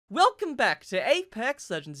Welcome back to Apex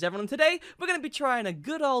Legends, everyone. Today, we're going to be trying a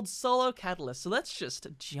good old solo catalyst, so let's just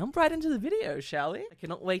jump right into the video, shall we? I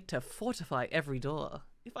cannot wait to fortify every door,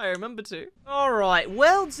 if I remember to. Alright,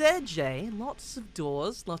 well, ZJ, lots of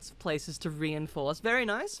doors, lots of places to reinforce. Very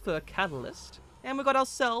nice for a catalyst. And we got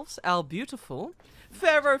ourselves our beautiful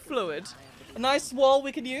ferrofluid. A nice wall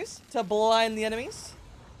we can use to blind the enemies.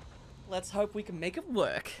 Let's hope we can make it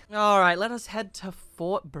work. Alright, let us head to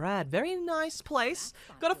Fort Brad. Very nice place.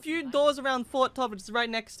 Got a few doors around Fort Top, which is right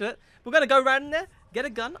next to it. We're gonna go right in there, get a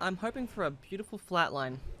gun. I'm hoping for a beautiful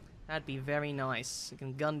flatline. That'd be very nice. You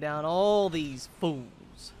can gun down all these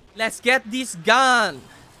fools. Let's get this gun.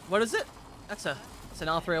 What is it? It's an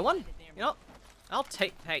R301. You know, I'll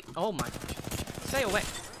take, hey, oh my gosh. Stay away.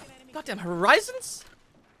 Goddamn horizons?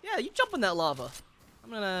 Yeah, you jump in that lava.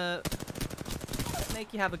 I'm gonna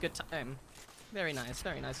make you have a good time. Very nice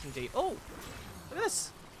indeed. Oh, look at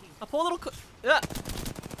this. A poor little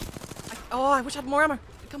I wish I had more ammo.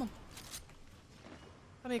 Come on.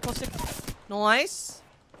 Come here, caustic. Nice.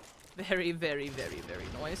 Very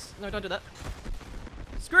nice. No, don't do that.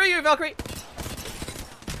 Screw you, Valkyrie.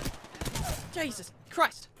 Jesus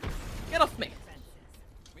Christ. Get off me.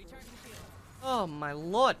 Oh my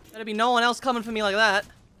lord. There'd be no one else coming for me like that.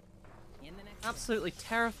 Absolutely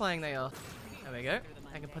terrifying they are. There we go.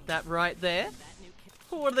 I can put that right there.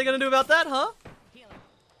 What are they gonna do about that, huh?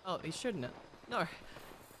 Oh, he's shooting it. No.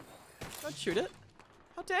 Don't shoot it.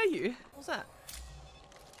 How dare you? What was that?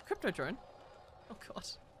 Crypto drone? Oh god.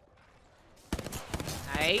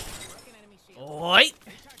 Hey. Oi!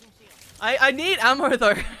 I need ammo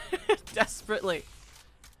though. Desperately.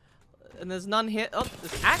 And there's none here. Oh,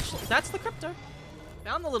 there's actually, that's the crypto.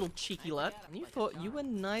 Found the little cheeky lad. And you thought you were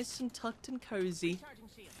nice and tucked and cozy.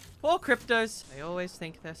 Poor cryptos. They always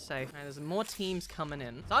think they're safe. And there's more teams coming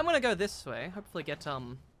in. So I'm gonna go this way. Hopefully get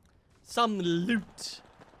some loot.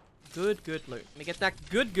 Good loot. Let me get that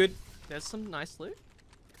good. There's some nice loot.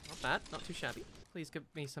 Not bad. Not too shabby. Please give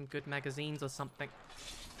me some good magazines or something.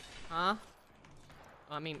 Huh?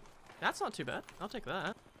 I mean, that's not too bad. I'll take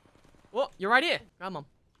that. Oh, you're right here. Come on.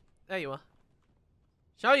 There you are.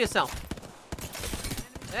 Show yourself.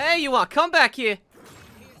 There you are. Come back here.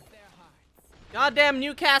 Goddamn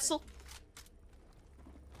Newcastle.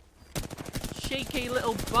 Cheeky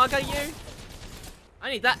little bugger, you. I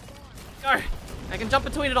need that. Go. I can jump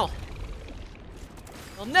between it all.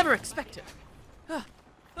 I'll never expect it.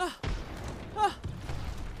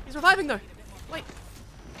 He's reviving though. Wait.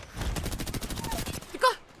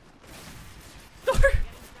 No.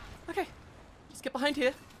 Okay. Just get behind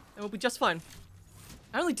here and we'll be just fine.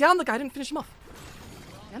 I only downed the guy. I didn't finish him off.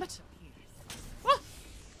 Damn it.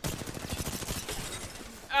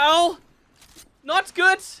 Ow! Not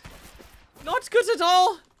good! Not good at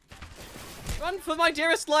all! Run for my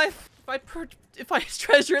dearest life! If I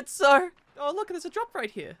treasure it so! Oh look, there's a drop right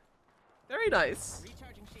here. Very nice.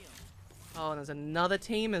 Oh, and there's another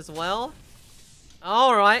team as well.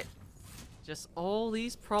 Alright. Just all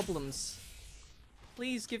these problems.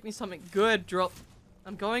 Please give me something good, drop.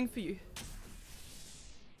 I'm going for you.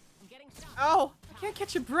 Ow! I can't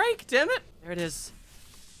catch a break, damn it! There it is.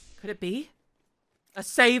 Could it be a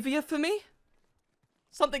savior for me?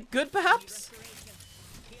 Something good, perhaps?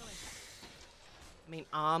 I mean,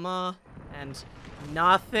 armor and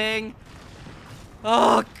nothing.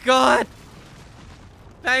 Oh, God.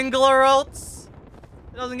 Bangalore ults.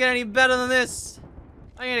 It doesn't get any better than this.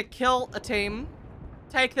 I need to kill a team,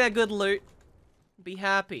 take their good loot, be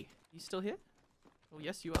happy. You still here? Oh,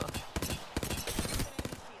 yes, you are.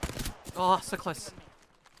 Oh, so close.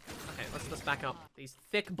 Okay, let's back up. These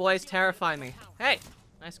thick boys terrify me. Hey,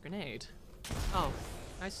 nice grenade. Oh,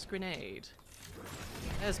 nice grenade.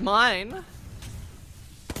 There's mine.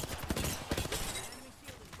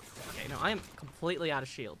 Okay, no, I am completely out of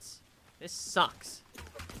shields. This sucks.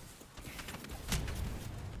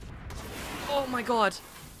 Oh my god.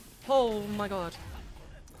 Oh my god.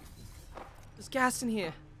 There's gas in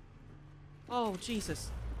here. Oh,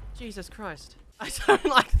 Jesus. Jesus Christ. I don't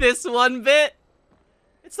like this one bit.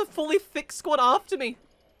 It's a fully thick squad after me.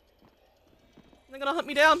 They're gonna hunt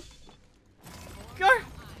me down. Go!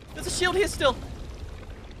 There's a shield here still.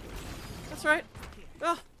 That's right.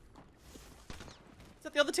 Oh. Is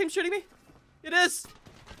that the other team shooting me? It is.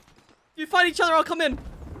 You fight each other, I'll come in.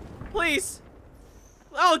 Please.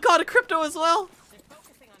 Oh god, a crypto as well.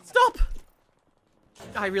 Stop.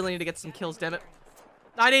 I really need to get some kills, damn it.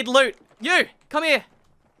 I need loot. You, come here.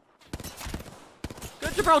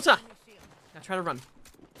 Good, Gibraltar. Now try to run.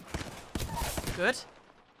 Good.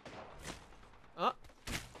 Oh.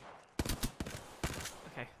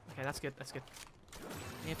 Okay, that's good, that's good.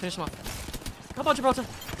 I need to finish him off. Come on, Gibraltar.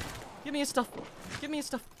 Give me your stuff. Give me your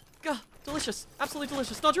stuff. God, delicious. Absolutely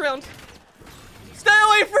delicious. Dodge around. Stay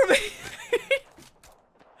away from me!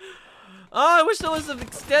 Oh, I wish there was an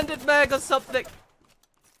extended mag or something.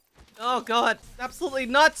 Oh god, absolutely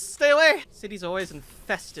nuts. Stay away. City's always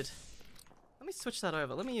infested. Let me switch that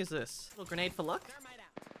over. Let me use this. Little grenade for luck.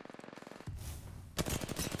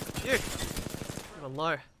 You. You are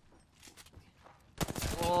low.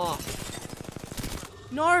 Oh.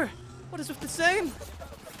 No! What is with the same?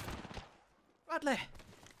 Bradley.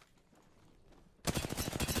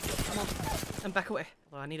 Come on. And back away.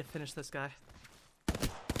 Oh, I need to finish this guy.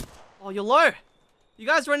 Oh, you're low. You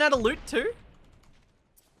guys run out of loot too?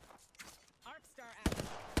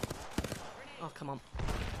 Oh, come on.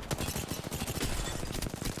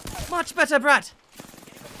 Much better, Brad.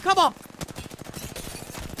 Come on.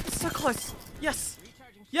 It's so close. Yes.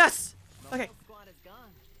 Yes. Okay.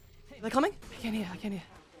 Are they coming? I can't hear. I can't hear.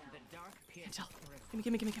 I can't tell.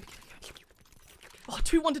 Gimme. Oh,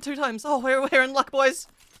 1 to 2 times. Oh, we're in luck, boys.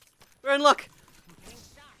 We're in luck.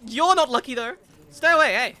 You're not lucky, though. Stay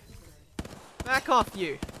away, hey. Back off,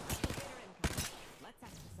 you.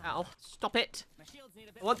 Ow. Stop it.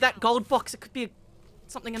 I want that gold box. It could be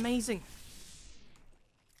something amazing.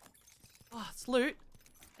 Oh, it's loot.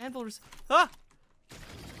 Anvil. Ah!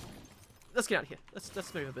 Let's get out of here.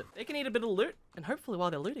 Let's move a bit. They can eat a bit of loot, and hopefully while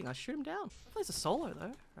they're looting, I shoot them down. Hopefully it's a solo,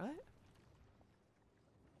 though, right?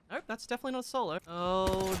 Nope, that's definitely not a solo.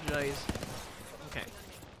 Oh, jeez. Okay.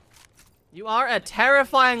 You are a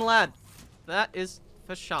terrifying lad. That is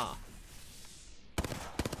for sure.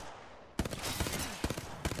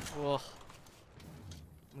 Whoa.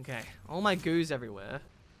 Okay. All my goo's everywhere.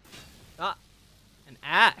 Ah. An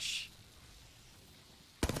ash.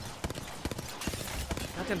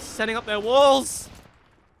 I'm setting up their walls.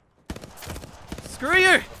 Screw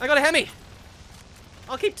you. I got a Hemi.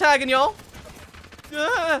 I'll keep tagging y'all.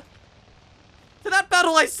 To that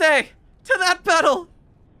battle, I say. To that battle.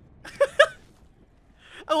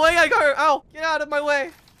 Away I go. Ow. Get out of my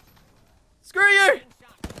way. Screw you.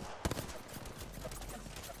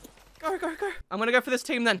 Go. I'm gonna go for this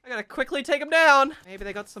team then. I gotta quickly take them down. Maybe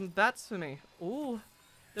they got some bats for me. Ooh.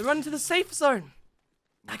 They're running to the safe zone.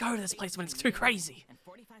 I go to this place when it's too crazy.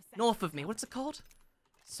 North of me. What's it called?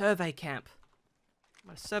 Survey camp. I'm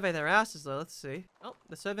gonna survey their asses though. Let's see. Oh,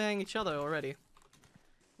 they're surveying each other already.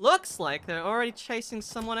 Looks like they're already chasing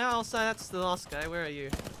someone else. That's the last guy. Where are you?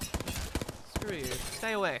 Screw you.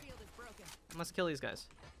 Stay away. I must kill these guys.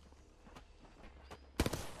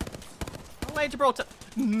 Away, Gibraltar.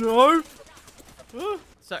 No!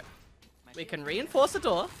 So, we can reinforce a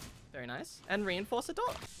door. Very nice. And reinforce a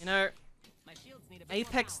door. You know,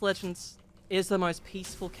 Apex Legends is the most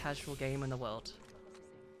peaceful casual game in the world.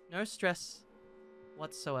 No stress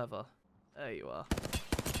whatsoever. There you are.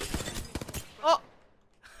 Oh!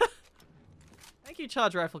 Thank you,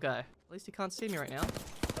 charge rifle guy. At least he can't see me right now.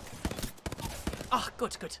 Oh,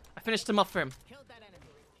 good. I finished him off for him.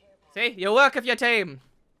 See? You work of your team.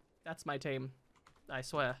 That's my team. I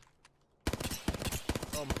swear.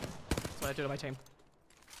 Boom. That's what I do to my team.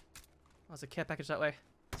 Oh, there's a care package that way.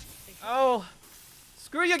 Oh!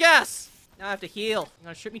 Screw your gas! Now I have to heal. You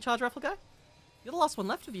gonna shoot me, charge rifle guy? You're the last one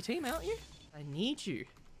left of your team, aren't you? I need you.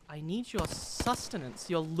 I need your sustenance,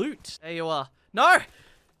 your loot. There you are. No!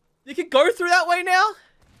 You can go through that way now?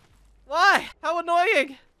 Why? How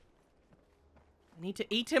annoying! I need to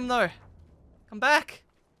eat him though. Come back.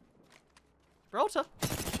 Gibraltar.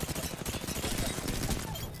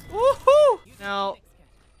 Woohoo! Now,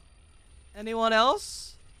 anyone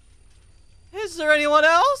else? Is there anyone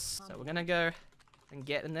else? So we're gonna go and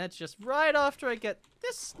get in there just right after I get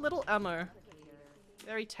this little ammo.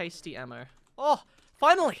 Very tasty ammo. Oh,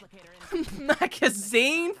 finally!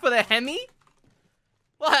 Magazine for the Hemi?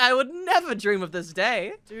 Well, I would never dream of this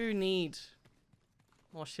day. Do need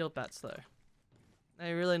more shield bats though.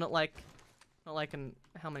 They really not liking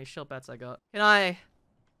how many shield bats I got. Can I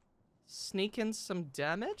sneak in some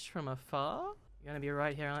damage from afar? You're gonna be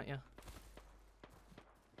right here, aren't you?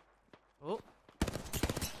 Oh.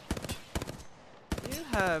 You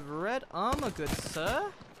have red armor, good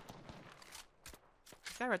sir.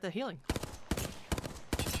 This guy right there healing.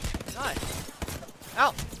 Die.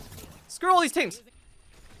 Ow! Screw all these teams!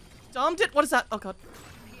 Dumped it! What is that? Oh god.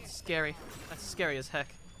 Scary. That's scary as heck.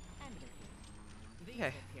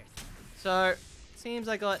 Okay. So, seems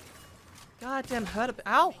I got goddamn hurt a bit.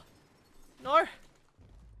 Ow! No!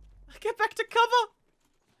 Get back to cover!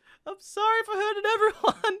 I'm sorry for hurting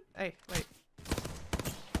everyone! Hey, wait.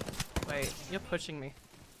 Wait, you're pushing me.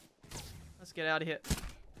 Let's get out of here.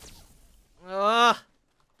 Ugh!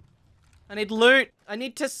 I need loot! I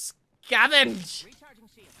need to scavenge!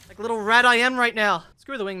 Like a little rat I am right now.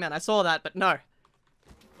 Screw the wingman, I saw that, but no.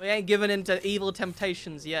 We ain't given into evil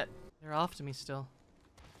temptations yet. They're after me still.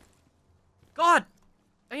 God!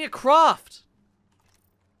 I need to craft!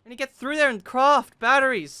 I need to get through there and craft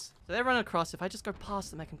batteries. So they run across. If I just go past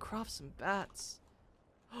them, I can craft some bats.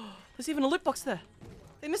 There's even a loot box there.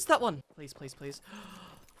 They missed that one. Please, please, please.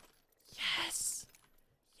 Yes!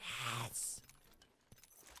 Yes!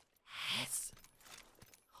 Yes!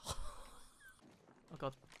 Oh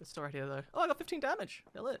god, there's still right here though. Oh, I got 15 damage.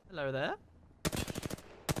 Hello there.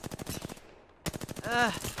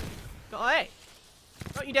 Oh, hey!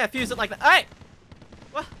 Don't you dare fuse it like that. Hey!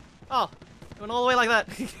 What? Oh, it went all the way like that.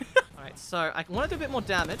 Alright, so I want to do a bit more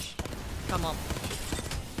damage. Come on.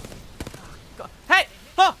 Oh, god. Hey!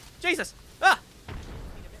 Oh! Jesus! Ah!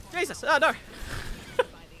 Jesus! Oh, no!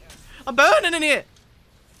 I'm burning in here!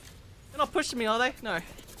 They're not pushing me, are they? No.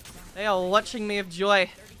 They are watching me of joy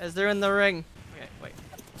as they're in the ring. Okay, wait.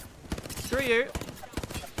 Screw you.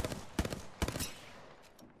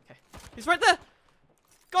 Okay. He's right there!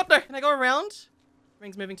 God, no! Can I go around?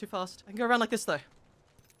 Ring's moving too fast. I can go around like this, though.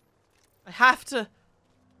 I have to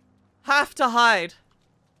hide.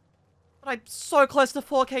 But I'm so close to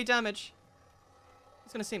 4k damage.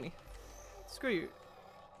 He's gonna see me. Screw you.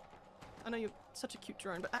 I know you're such a cute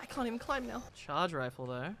drone, but I can't even climb now. Charge rifle,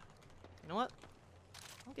 though. You know what?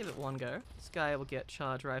 I'll give it one go. This guy will get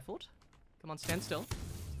charge rifled. Come on, stand still.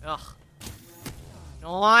 Ugh.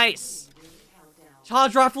 Nice!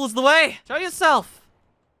 Charge rifle is the way! Show yourself!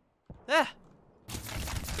 There!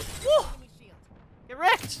 Woo! Get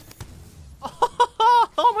wrecked! Oh,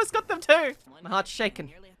 almost got them too! My heart's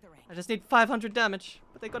shaking. I just need 500 damage,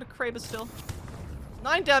 but they got a Kraber still.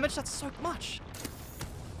 9 damage, that's so much.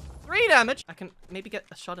 3 damage! I can maybe get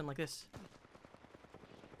a shot in like this.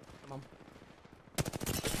 Come on.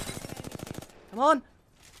 Come on!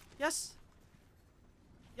 Yes!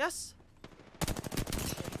 Yes!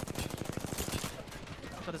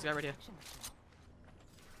 I've got this guy right here.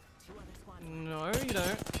 No, you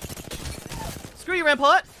don't. Screw you,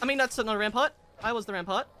 Rampart! I mean, that's not a Rampart. I was the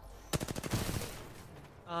Rampart.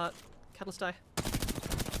 Catalyst die.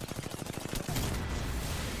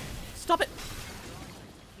 Stop it!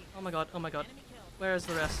 Oh my god, oh my god. Where is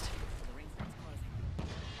the rest?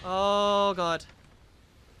 Oh god.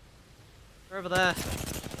 They're over there.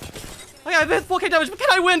 Okay, I've hit 4k damage, but can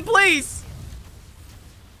I win, please?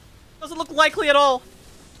 Doesn't look likely at all.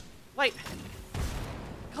 Wait.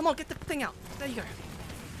 Come on, get the thing out. There you go.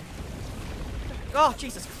 Oh,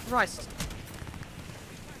 Jesus Christ.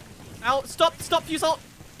 Ow, stop, fuse ult.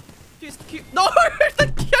 Fuse Q. No,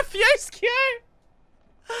 the fuse Q.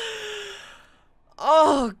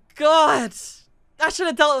 Oh, God. I should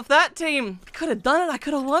have dealt with that team. I could have done it. I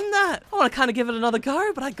could have won that. I want to kind of give it another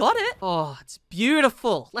go, but I got it. Oh, it's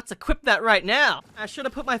beautiful. Let's equip that right now. I should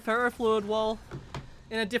have put my ferrofluid wall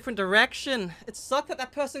in a different direction. It sucked that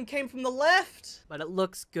that person came from the left. But it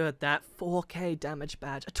looks good. That 4k damage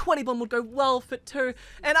badge. A 20 bomb would go well fit too.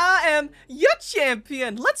 And I am your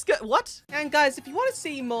champion. Let's go. What? And guys, if you want to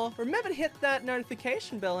see more, remember to hit that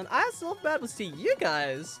notification bell. And I, Zylbrad, will see you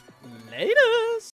guys later.